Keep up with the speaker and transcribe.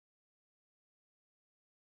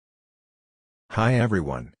Hi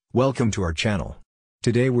everyone, welcome to our channel.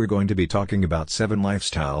 Today we're going to be talking about 7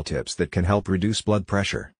 lifestyle tips that can help reduce blood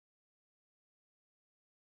pressure.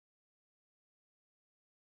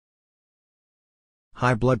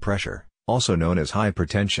 High blood pressure, also known as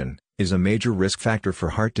hypertension, is a major risk factor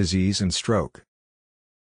for heart disease and stroke.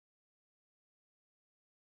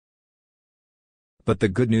 But the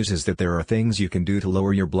good news is that there are things you can do to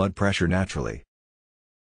lower your blood pressure naturally.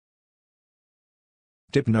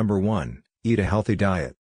 Tip number 1. Eat a healthy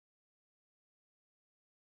diet.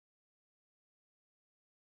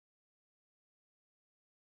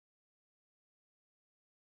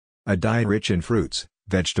 A diet rich in fruits,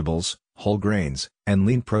 vegetables, whole grains, and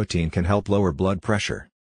lean protein can help lower blood pressure.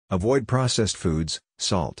 Avoid processed foods,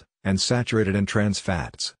 salt, and saturated and trans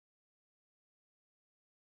fats.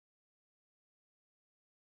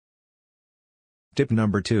 Tip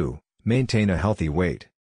number 2. Maintain a healthy weight.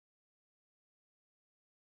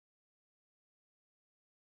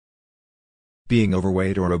 Being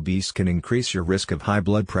overweight or obese can increase your risk of high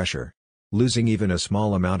blood pressure. Losing even a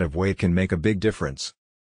small amount of weight can make a big difference.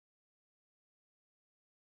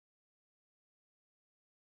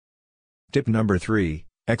 Tip number 3.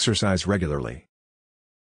 Exercise regularly.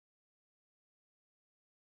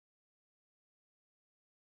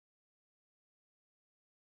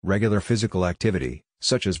 Regular physical activity,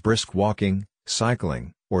 such as brisk walking,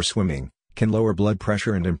 cycling, or swimming, can lower blood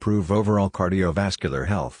pressure and improve overall cardiovascular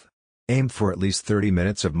health. Aim for at least 30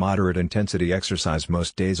 minutes of moderate intensity exercise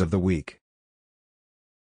most days of the week.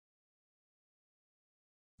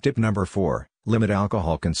 Tip number 4. Limit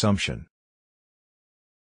alcohol consumption.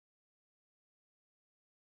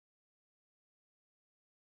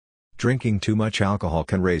 Drinking too much alcohol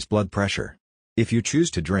can raise blood pressure. If you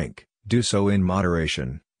choose to drink, do so in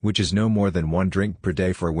moderation, which is no more than 1 drink per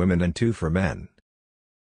day for women and 2 for men.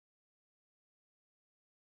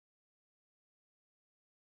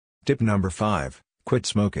 Tip number 5. Quit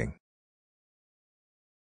smoking.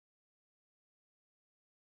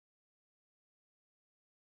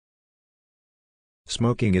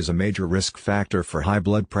 Smoking is a major risk factor for high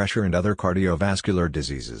blood pressure and other cardiovascular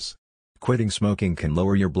diseases. Quitting smoking can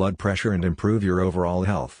lower your blood pressure and improve your overall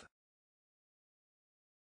health.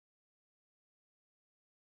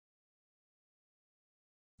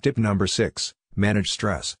 Tip number 6. Manage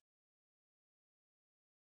stress.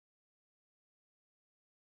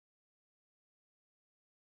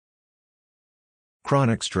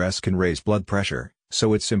 Chronic stress can raise blood pressure,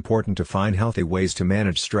 so it's important to find healthy ways to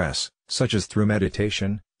manage stress, such as through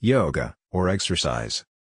meditation, yoga, or exercise.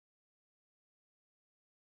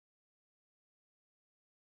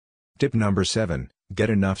 Tip number 7. Get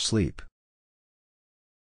enough sleep.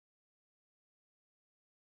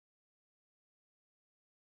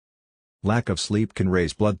 Lack of sleep can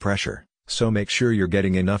raise blood pressure, so make sure you're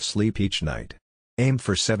getting enough sleep each night. Aim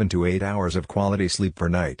for 7 to 8 hours of quality sleep per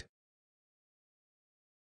night.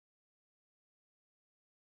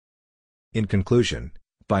 In conclusion,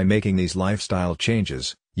 by making these lifestyle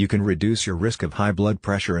changes, you can reduce your risk of high blood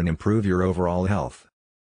pressure and improve your overall health.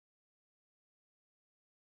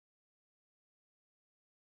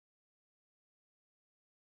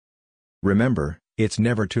 Remember, it's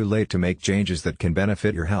never too late to make changes that can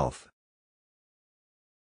benefit your health.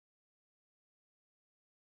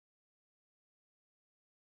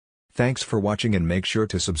 Thanks for watching and make sure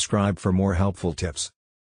to subscribe for more helpful tips.